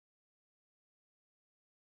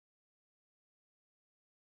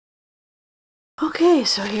Okay,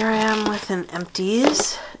 so here I am with an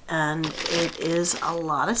Empties, and it is a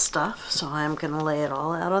lot of stuff, so I'm going to lay it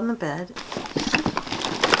all out on the bed.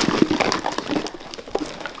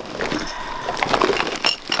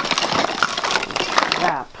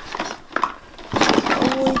 Crap.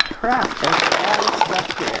 Holy crap, there's a lot of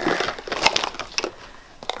stuff here.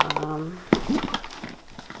 Oh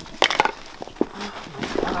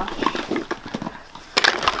my gosh.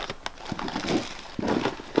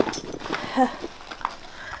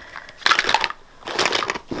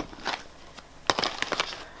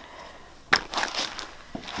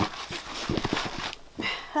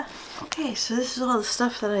 Okay, so this is all the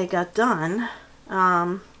stuff that I got done,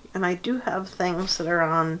 and I do have things that are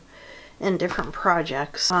on in different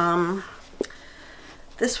projects.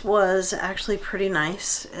 This was actually pretty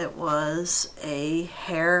nice. It was a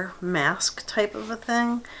hair mask type of a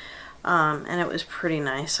thing, and it was pretty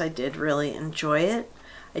nice. I did really enjoy it.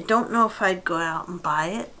 I don't know if I'd go out and buy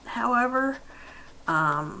it, however,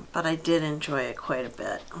 but I did enjoy it quite a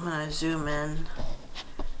bit. I'm going to zoom in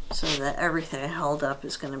so that everything I held up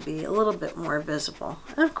is going to be a little bit more visible.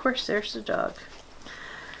 And of course there's the dog.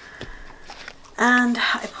 And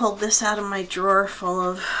I pulled this out of my drawer full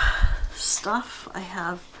of stuff. I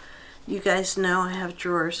have, you guys know I have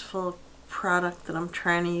drawers full of product that I'm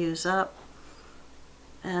trying to use up.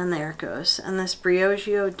 And there it goes. And this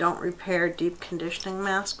Briogeo Don't Repair Deep Conditioning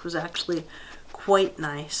Mask was actually quite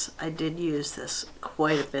nice. I did use this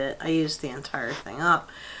quite a bit. I used the entire thing up,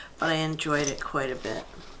 but I enjoyed it quite a bit.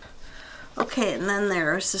 Okay, and then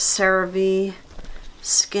there's the CeraVe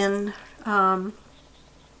Skin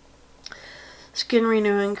Skin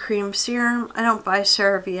Renewing Cream Serum. I don't buy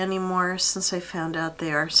CeraVe anymore since I found out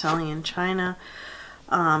they are selling in China,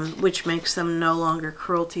 which makes them no longer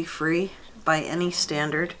cruelty-free by any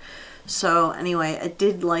standard. So anyway, I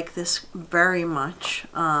did like this very much,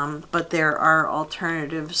 but there are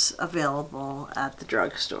alternatives available at the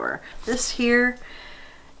drugstore. This here,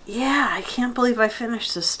 yeah, I can't believe I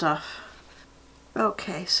finished this stuff.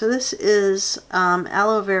 Okay, so this is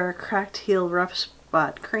Aloe Vera Cracked Heel Rough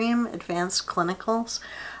Spot Cream, Advanced Clinicals.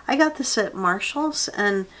 I got this at Marshall's,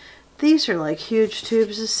 and these are like huge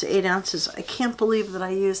tubes. This is 8 ounces. I can't believe that I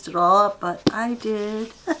used it all up, but I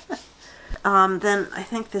did. Then I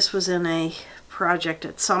think this was in a project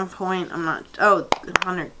at some point. I'm not, oh,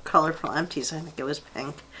 100 Colorful Empties. I think it was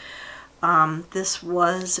pink. This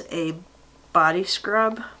was a body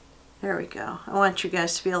scrub. There we go. I want you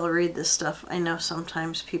guys to be able to read this stuff. I know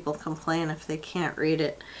sometimes people complain if they can't read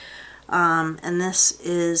it. And this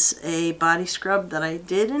is a body scrub that I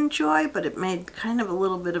did enjoy, but it made kind of a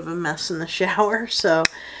little bit of a mess in the shower. So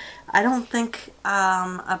I don't think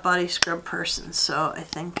I'm a body scrub person. So I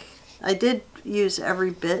think I did use every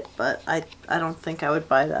bit, but I don't think I would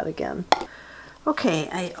buy that again. Okay,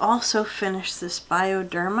 I also finished this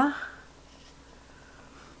Bioderma.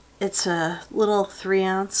 It's a little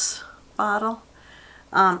 3-ounce bottle.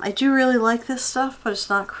 I do really like this stuff, but it's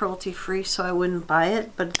not cruelty free, so I wouldn't buy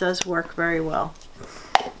it, but it does work very well.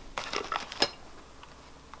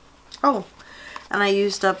 Oh, and I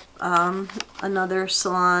used up another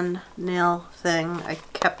salon nail thing. I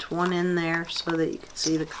kept one in there so that you could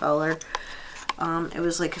see the color. It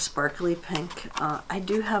was like a sparkly pink. I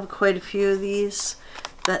do have quite a few of these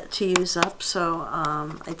that to use up, so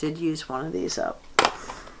I did use one of these up.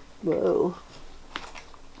 Whoa.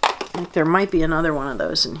 Like there might be another one of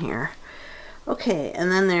those in here. Okay, and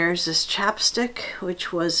then there's this chapstick,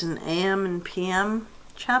 which was an AM and PM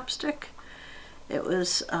chapstick. It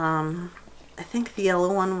was, I think the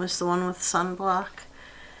yellow one was the one with sunblock.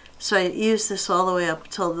 So I used this all the way up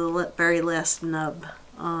till the very last nub.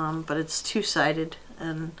 But it's two-sided,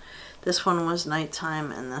 and this one was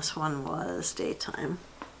nighttime and this one was daytime.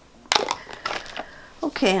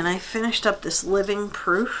 Okay, and I finished up this Living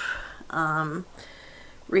Proof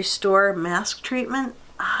Restore Mask Treatment.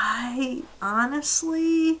 I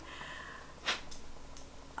honestly,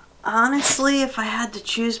 if I had to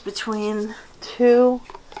choose between 2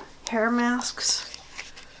 hair masks,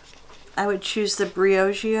 I would choose the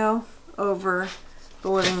Briogeo over the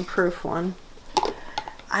Living Proof one.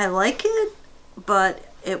 I like it,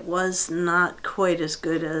 but it was not quite as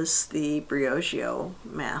good as the Briogeo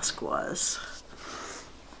mask was.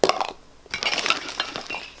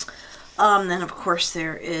 Then of course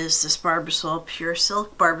there is this Barbasol Pure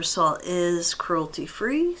Silk. Barbasol is cruelty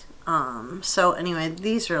free. So anyway,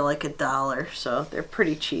 these are like $1, so they're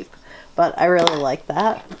pretty cheap, but I really like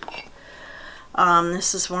that.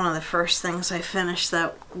 This is one of the first things I finished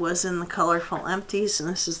that was in the Colorful Empties, and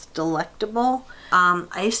this is Delectable.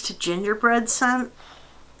 Iced Gingerbread scent,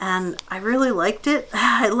 and I really liked it.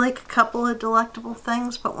 I like a couple of delectable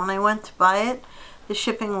things, but when I went to buy it, the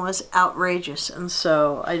shipping was outrageous, and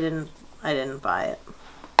so I didn't buy it.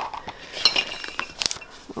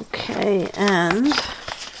 Okay, and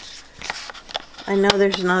I know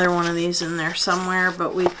there's another one of these in there somewhere,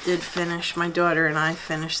 but we did finish, my daughter and I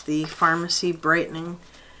finished the Pharmacy Brightening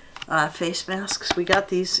face masks. We got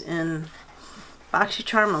these in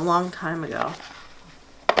BoxyCharm a long time ago.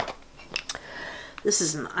 This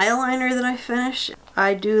is an eyeliner that I finished.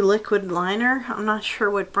 I do liquid liner. I'm not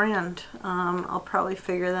sure what brand. I'll probably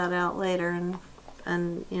figure that out later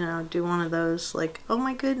and you know, do one of those like, oh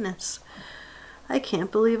my goodness, I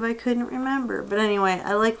can't believe I couldn't remember. But anyway,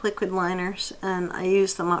 I like liquid liners and I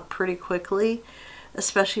use them up pretty quickly,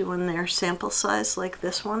 especially when they're sample size like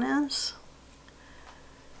this one is.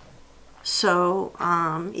 So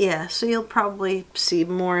yeah, so you'll probably see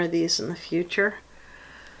more of these in the future.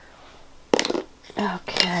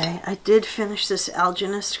 Okay, I did finish this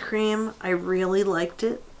Alginist cream. I really liked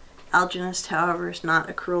it. Alginist, however, is not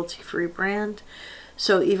a cruelty-free brand,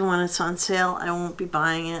 so even when it's on sale, I won't be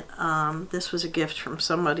buying it. This was a gift from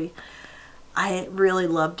somebody. I really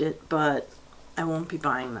loved it, but I won't be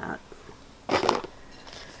buying that.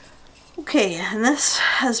 Okay, and this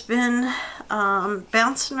has been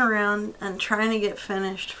bouncing around and trying to get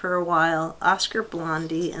finished for a while. Oscar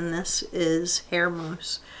Blondie, and this is hair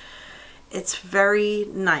mousse. It's very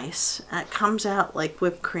nice. It comes out like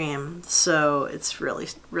whipped cream, so it's really,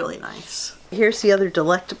 really nice. Here's the other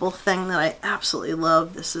delectable thing that I absolutely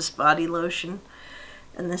love. This is body lotion,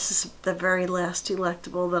 and this is the very last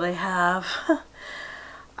delectable that I have.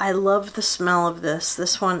 I love the smell of this.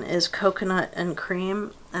 This one is coconut and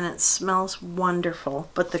cream, and it smells wonderful,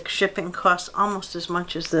 but the shipping costs almost as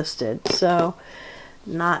much as this did, so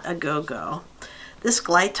not a go-go. This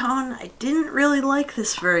Glytone, I didn't really like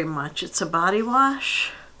this very much. It's a body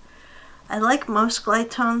wash. I like most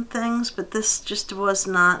Glytone things, but this just was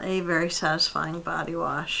not a very satisfying body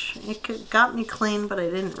wash. It got me clean, but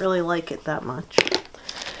I didn't really like it that much.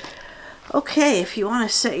 Okay, if you want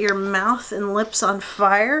to set your mouth and lips on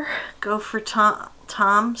fire, go for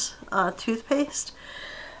Tom's toothpaste.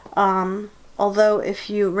 Although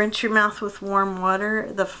if you rinse your mouth with warm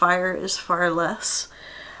water, the fire is far less.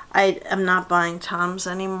 I am not buying Tom's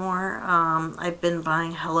anymore. I've been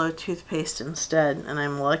buying Hello toothpaste instead, and I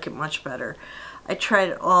like it much better. I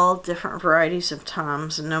tried all different varieties of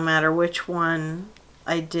Tom's, and no matter which one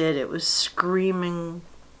I did, it was screaming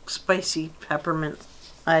spicy peppermint.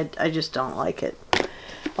 I just don't like it.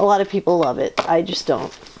 A lot of people love it. I just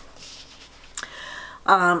don't.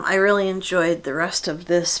 I really enjoyed the rest of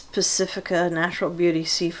this Pacifica Natural Beauty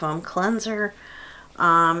Seafoam Cleanser.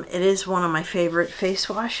 It is one of my favorite face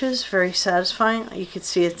washes, very satisfying. You can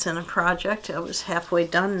see it's in a project. I was halfway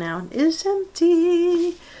done now. It is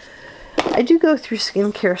empty. I do go through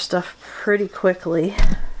skincare stuff pretty quickly.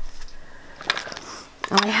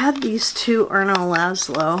 I have these two Erno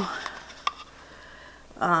Laszlo,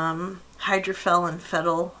 Hydrophil and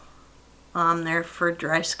Fettle. They're for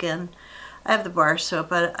dry skin. I have the bar soap,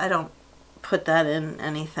 but I don't put that in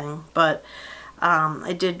anything, but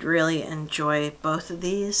I did really enjoy both of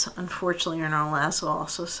these. Unfortunately, Erno Laszlo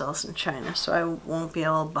also sells in China, so I won't be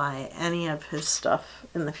able to buy any of his stuff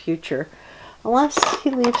in the future unless he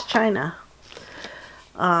leaves China,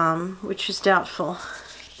 which is doubtful.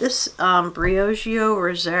 This Briogeo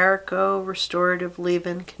Rosarico Restorative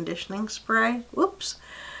Leave-In Conditioning Spray, whoops,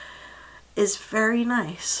 is very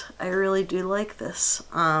nice. I really do like this.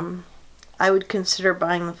 I would consider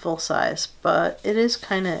buying the full size, but it is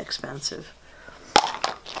kind of expensive.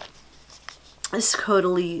 This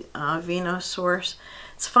Caudalie Vino Source.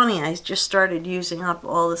 It's funny, I just started using up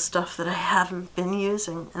all the stuff that I haven't been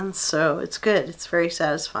using, and so it's good. It's very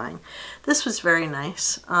satisfying. This was very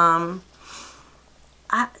nice. Not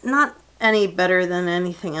any better than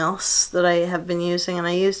anything else that I have been using, and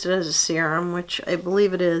I used it as a serum, which I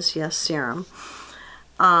believe it is, yes, serum.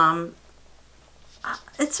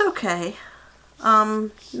 It's okay.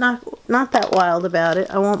 Not that wild about it.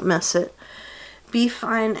 I won't miss it. Be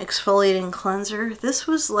Fine Exfoliating Cleanser. This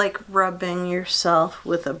was like rubbing yourself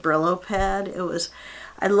with a Brillo pad. It was,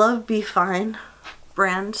 I love Be Fine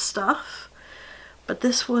brand stuff, but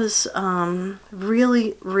this was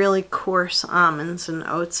really, really coarse almonds and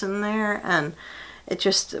oats in there, and it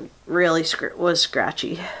just really was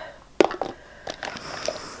scratchy.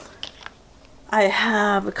 I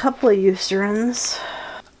have a couple of Eucerins.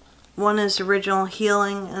 One is Original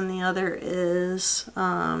Healing, and the other is,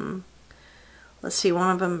 let's see, one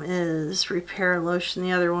of them is Repair Lotion.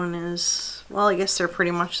 The other one is, well, I guess they're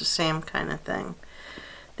pretty much the same kind of thing.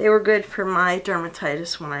 They were good for my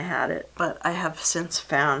dermatitis when I had it, but I have since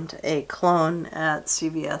found a clone at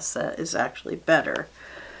CVS that is actually better.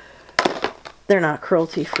 They're not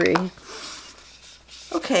cruelty-free.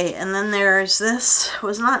 Okay, and then there's this.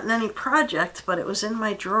 Was not in any project, but it was in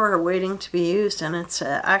my drawer waiting to be used, and it's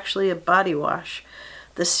actually a body wash.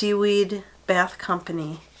 The Seaweed Bath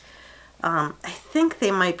Company. I think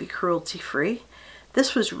they might be cruelty-free.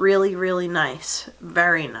 This was really, really nice.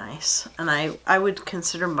 Very nice. And I would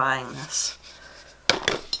consider buying this.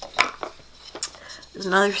 There's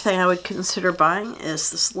another thing I would consider buying is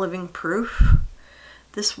this Living Proof.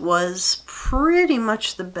 This was pretty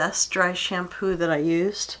much the best dry shampoo that I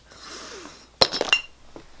used.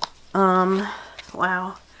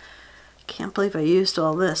 Wow. Can't believe I used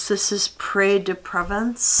all this. This is Près de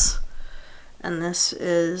Provence. And this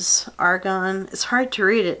is Argan. It's hard to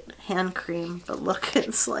read it, hand cream, but look,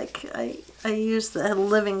 it's like I used the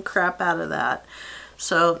living crap out of that.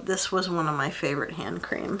 So this was one of my favorite hand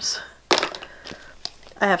creams.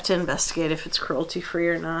 I have to investigate if it's cruelty-free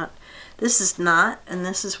or not. This is not, and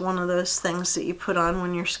this is one of those things that you put on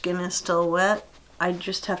when your skin is still wet. I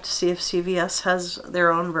just have to see if CVS has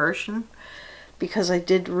their own version, because I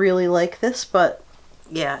did really like this, but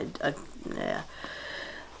yeah,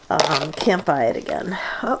 can't buy it again.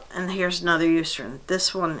 Oh, and here's another Eucerin.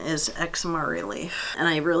 This one is eczema relief, and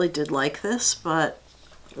I really did like this, but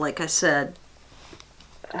like I said,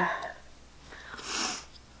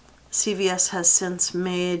 CVS has since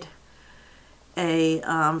made a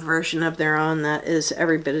version of their own that is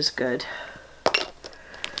every bit as good.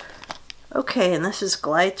 Okay, and this is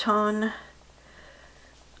Glytone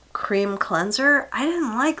Cream Cleanser. I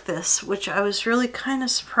didn't like this, which I was really kind of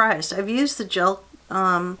surprised. I've used the gel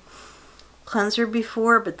cleanser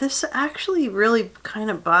before, but this actually really kind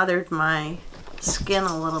of bothered my skin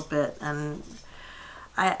a little bit, and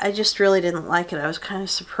I just really didn't like it. I was kind of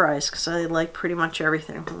surprised because I like pretty much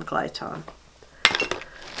everything from Glytone.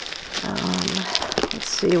 Let's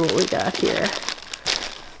see what we got here.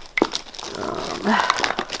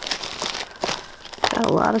 Got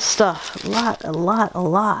a lot of stuff. A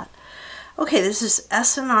lot. Okay, this is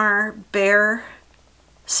S&R Bare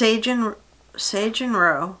Sage and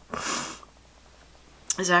Row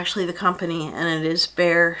is actually the company, and it is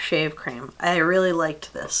Bare Shave Cream. I really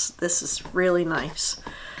liked this. This is really nice.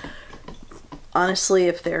 Honestly,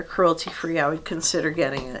 if they're cruelty-free, I would consider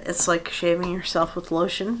getting it. It's like shaving yourself with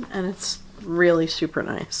lotion, and it's really super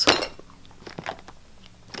nice.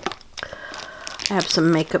 I have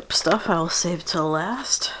some makeup stuff I will save till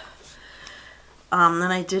last.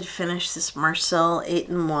 Then I did finish this Marcel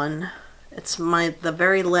 8-in-1. It's the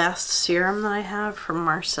very last serum that I have from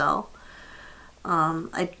Marcel.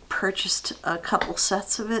 I purchased a couple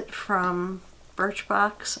sets of it from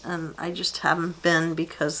Birchbox, and I just haven't been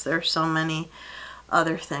because there's so many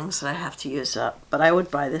other things that I have to use up. But I would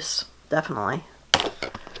buy this, definitely.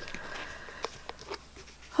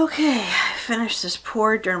 Okay, I finished this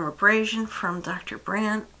Pore Dermabrasion from Dr.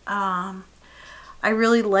 Brandt. I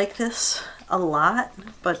really like this a lot,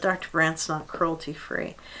 but Dr. Brandt's not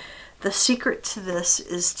cruelty-free. The secret to this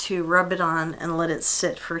is to rub it on and let it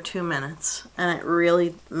sit for 2 minutes, and it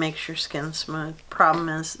really makes your skin smooth. Problem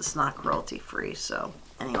is, it's not cruelty-free, so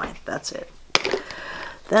anyway, that's it.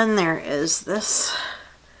 Then there is this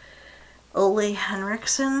Ole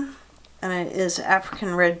Henriksen, and it is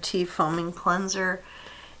African Red Tea Foaming Cleanser.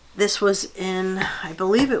 This was in, I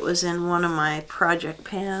believe it was in one of my project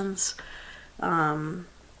pans.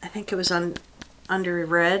 I think it was under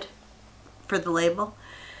red for the label.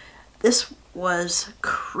 This was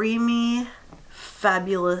creamy,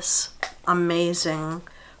 fabulous, amazing.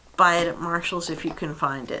 Buy it at Marshall's if you can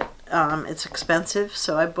find it. It's expensive,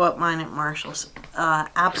 so I bought mine at Marshall's.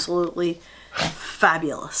 Absolutely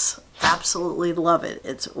fabulous. Absolutely love it.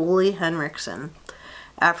 It's Ole Henriksen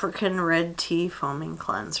African Red Tea Foaming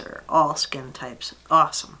Cleanser. All skin types.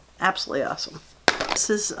 Awesome. Absolutely awesome. This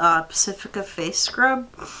is Pacifica Face Scrub.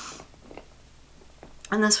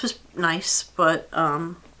 And this was nice, but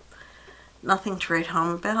nothing to write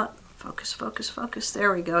home about. Focus, focus, focus.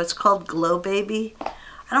 There we go. It's called Glow Baby.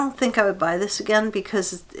 I don't think I would buy this again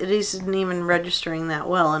because it isn't even registering that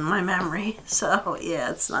well in my memory. So,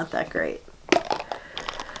 yeah, it's not that great.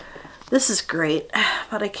 This is great,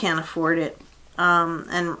 but I can't afford it.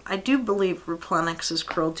 And I do believe Replenix is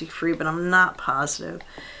cruelty-free, but I'm not positive.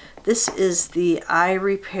 This is the Eye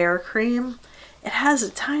Repair Cream. It has a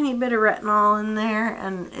tiny bit of retinol in there,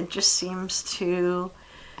 and it just seems to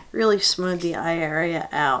really smooth the eye area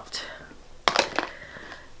out.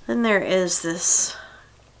 Then there is this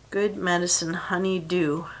Good Medicine Honey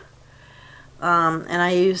Dew. And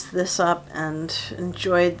I used this up and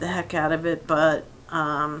enjoyed the heck out of it, but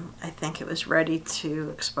I think it was ready to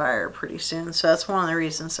expire pretty soon. So that's one of the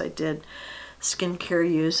reasons I did skincare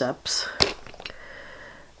use-ups.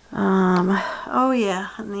 Oh yeah,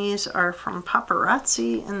 and these are from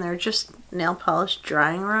Paparazzi, and they're just nail polish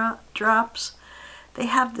drying drops. They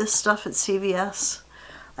have this stuff at CVS.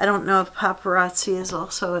 I don't know if Paparazzi is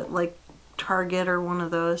also at like Target or one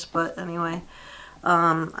of those, but anyway,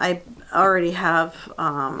 I already have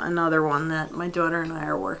another one that my daughter and I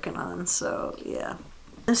are working on, so yeah.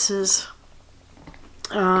 This is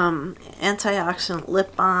antioxidant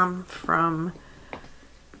lip balm from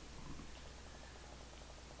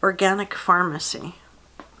Organic Pharmacy.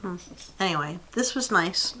 Anyway, this was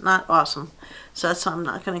nice, not awesome, so that's why I'm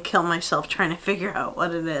not going to kill myself trying to figure out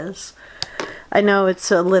what it is. I know it's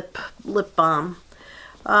a lip balm.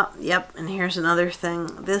 Yep, and here's another thing.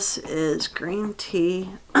 This is green tea,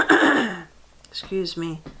 excuse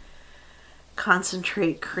me,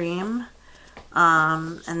 concentrate cream.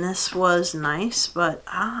 And this was nice, but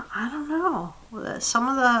I don't know. Some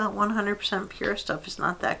of the 100% pure stuff is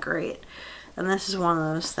not that great. And this is one of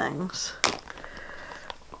those things.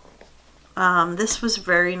 This was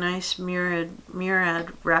very nice.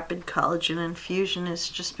 Murad Rapid Collagen Infusion is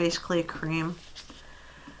just basically a cream.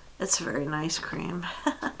 It's a very nice cream.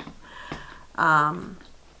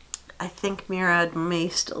 I think Murad may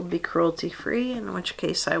still be cruelty-free, in which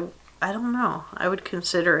case I don't know. I would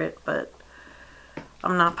consider it, but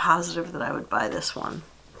I'm not positive that I would buy this one.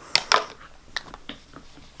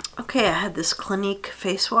 Okay, I had this Clinique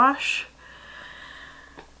face wash.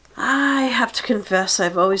 I have to confess,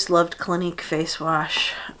 I've always loved Clinique face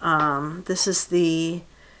wash. This is the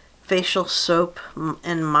facial soap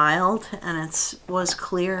in mild, and it was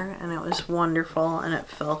clear, and it was wonderful, and it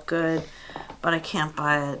felt good, but I can't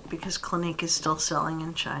buy it because Clinique is still selling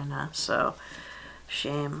in China, so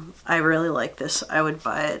shame. I really like this. I would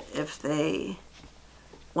buy it if they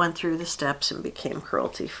went through the steps and became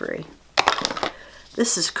cruelty-free.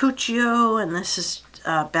 This is Cuccio, and this is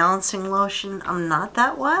balancing lotion. I'm not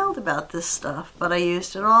that wild about this stuff, but I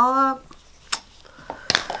used it all up.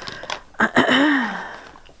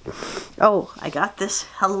 Oh, I got this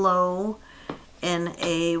Hello in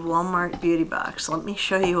a Walmart beauty box. Let me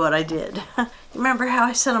show you what I did. Remember how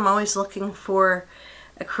I said I'm always looking for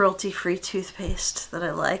a cruelty-free toothpaste that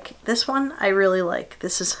I like? This one I really like.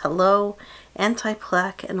 This is Hello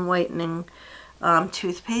Anti-Plaque and Whitening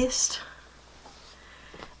toothpaste.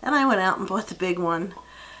 And I went out and bought the big one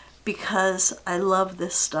because I love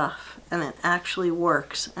this stuff and it actually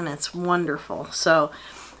works and it's wonderful. So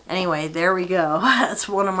anyway, there we go. That's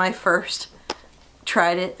one of my first.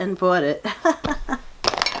 Tried it and bought it.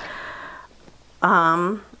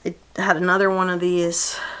 It had another one of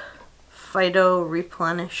these Phyto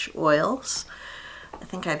Replenish oils. I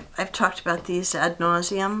think I've talked about these ad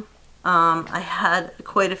nauseum. I had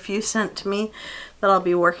quite a few sent to me that I'll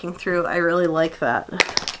be working through. I really like that.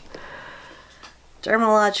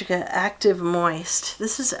 Dermalogica Active Moist.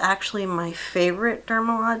 This is actually my favorite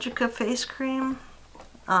Dermalogica face cream.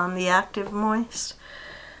 The Active Moist.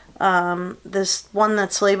 This one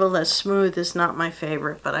that's labeled as smooth is not my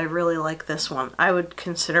favorite, but I really like this one. I would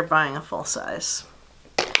consider buying a full size.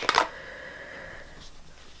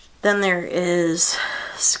 Then there is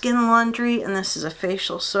Skin Laundry, and this is a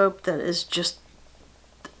facial soap that is just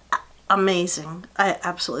amazing. I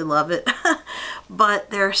absolutely love it.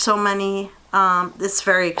 But there are so many, it's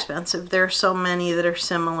very expensive. There are so many that are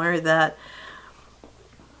similar that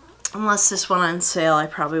unless this one on sale, I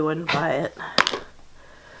probably wouldn't buy it.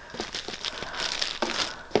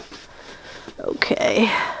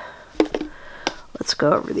 Okay, let's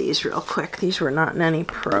go over these real quick. These were not in any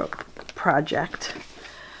project.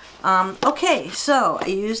 Okay, so I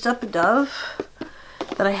used up a Dove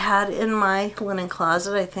that I had in my linen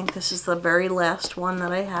closet. I think this is the very last one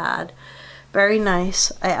that I had. Very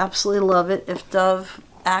nice. I absolutely love it. If Dove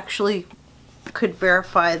actually could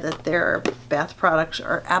verify that their bath products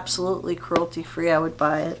are absolutely cruelty-free, I would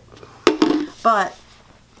buy it. But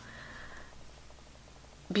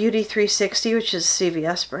Beauty 360, which is a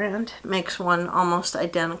CVS brand, makes one almost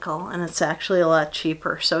identical, and it's actually a lot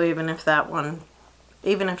cheaper. So even if that one,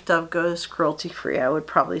 even if Dove goes cruelty-free, I would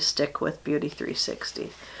probably stick with Beauty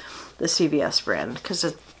 360, the CVS brand, because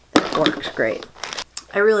it works great.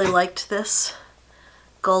 I really liked this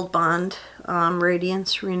Gold Bond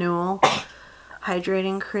Radiance Renewal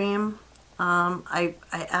Hydrating Cream. I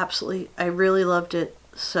really loved it,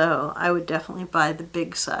 so I would definitely buy the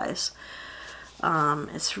big size.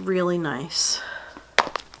 It's really nice.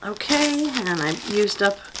 Okay, and I used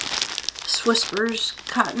up Swisspers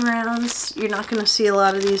cotton rounds. You're not going to see a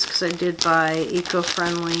lot of these because I did buy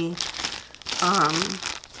eco-friendly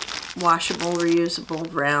washable,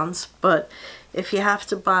 reusable rounds. But if you have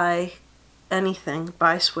to buy anything,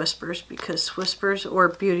 buy Whispers, because Whispers or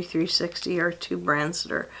Beauty 360 are two brands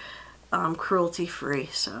that are cruelty-free.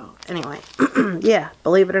 So anyway, yeah,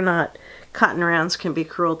 believe it or not, cotton rounds can be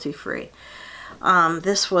cruelty-free.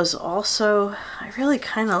 This was also, I really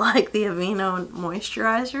kind of like the Aveeno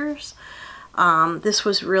moisturizers. This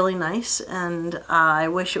was really nice, and I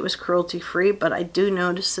wish it was cruelty-free, but I do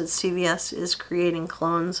notice that CVS is creating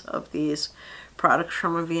clones of these products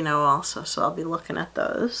from Aveeno also, so I'll be looking at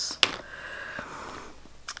those.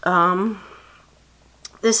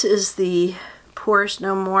 This is the Pores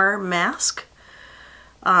No More mask.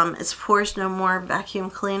 It's Pores No More vacuum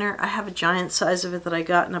cleaner. I have a giant size of it that I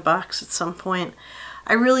got in a box at some point.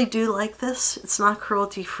 I really do like this. It's not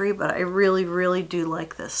cruelty-free, but I really, really do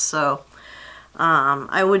like this. So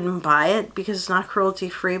I wouldn't buy it because it's not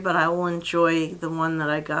cruelty-free, but I will enjoy the one that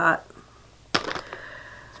I got.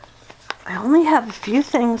 I only have a few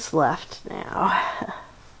things left now.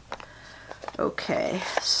 Okay,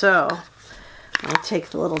 so I'm going to take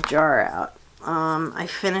the little jar out. I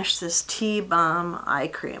finished this Tea Balm eye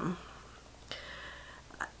cream.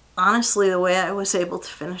 Honestly, the way I was able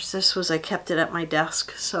to finish this was I kept it at my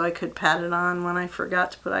desk so I could pat it on when I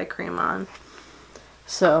forgot to put eye cream on.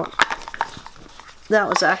 So that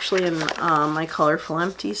was actually in my colorful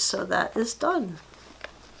empties, so that is done.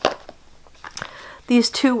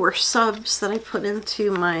 These two were subs that I put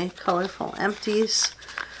into my colorful empties.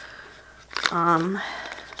 And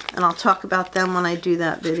I'll talk about them when I do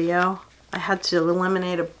that video. I had to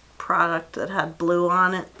eliminate a product that had blue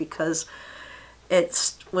on it because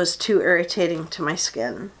it was too irritating to my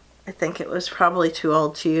skin. I think it was probably too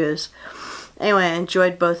old to use. Anyway, I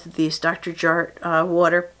enjoyed both of these. Dr. Jart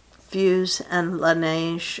Water Fuse and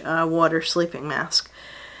Laneige Water Sleeping Mask.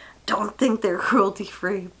 Don't think they're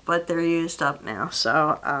cruelty-free, but they're used up now.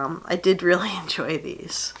 So I did really enjoy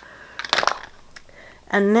these.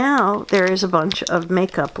 And now there is a bunch of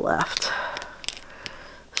makeup left.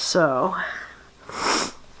 So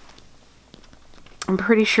I'm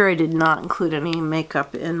pretty sure I did not include any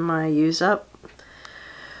makeup in my use up.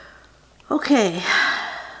 Okay,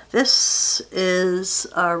 this is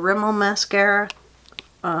a Rimmel mascara,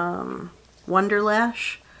 Wonder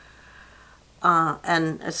Lash,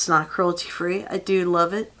 and it's not cruelty free. I do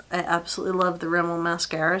love it. I absolutely love the Rimmel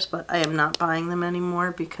mascaras, but I am not buying them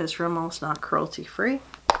anymore because Rimmel is not cruelty free.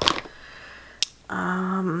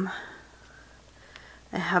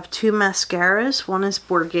 I have two mascaras. One is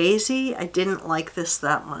Borghese. I didn't like this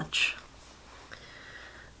that much.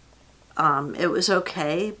 It was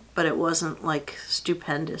okay, but it wasn't like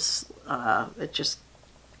stupendous. It just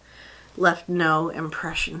left no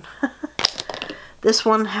impression. This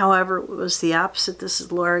one, however, was the opposite. This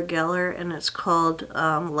is Laura Geller, and it's called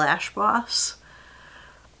Lash Boss.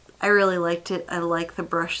 I really liked it. I like the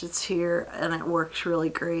brush that's here, and it works really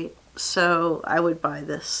great. So I would buy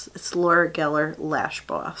this. It's Laura Geller Lash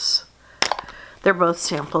Boss. They're both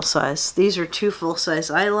sample size. These are two full-size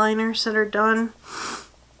eyeliners that are done.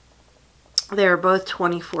 They are both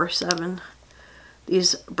 24/7.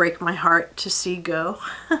 These break my heart to see go.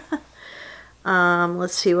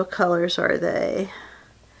 Let's see, what colors are they?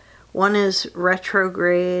 One is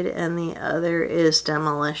Retrograde and the other is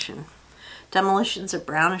Demolition. Demolition's a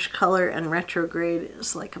brownish color and Retrograde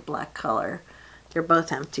is like a black color. They're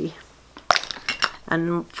both empty.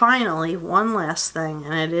 And finally, one last thing,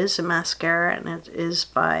 and it is a mascara, and it is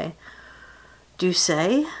by Douce.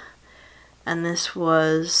 And this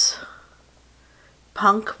was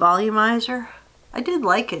Punk Volumizer. I did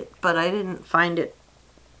like it, but I didn't find it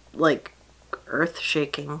like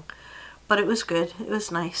earth-shaking. But it was good. It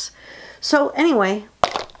was nice. So anyway,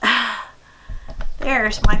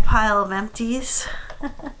 there's my pile of empties.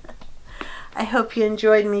 I hope you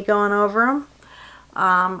enjoyed me going over them.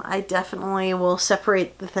 I definitely will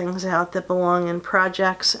separate the things out that belong in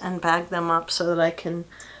projects and bag them up so that I can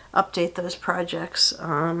update those projects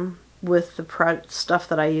with the stuff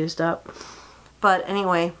that I used up. But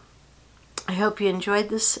anyway, I hope you enjoyed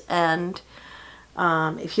this, and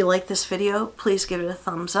if you like this video, please give it a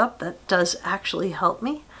thumbs up. That does actually help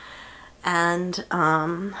me. And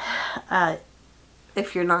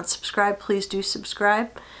if you're not subscribed, please do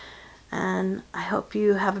subscribe. And I hope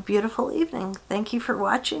you have a beautiful evening. Thank you for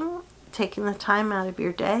watching, taking the time out of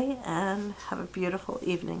your day, and have a beautiful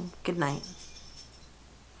evening. Good night.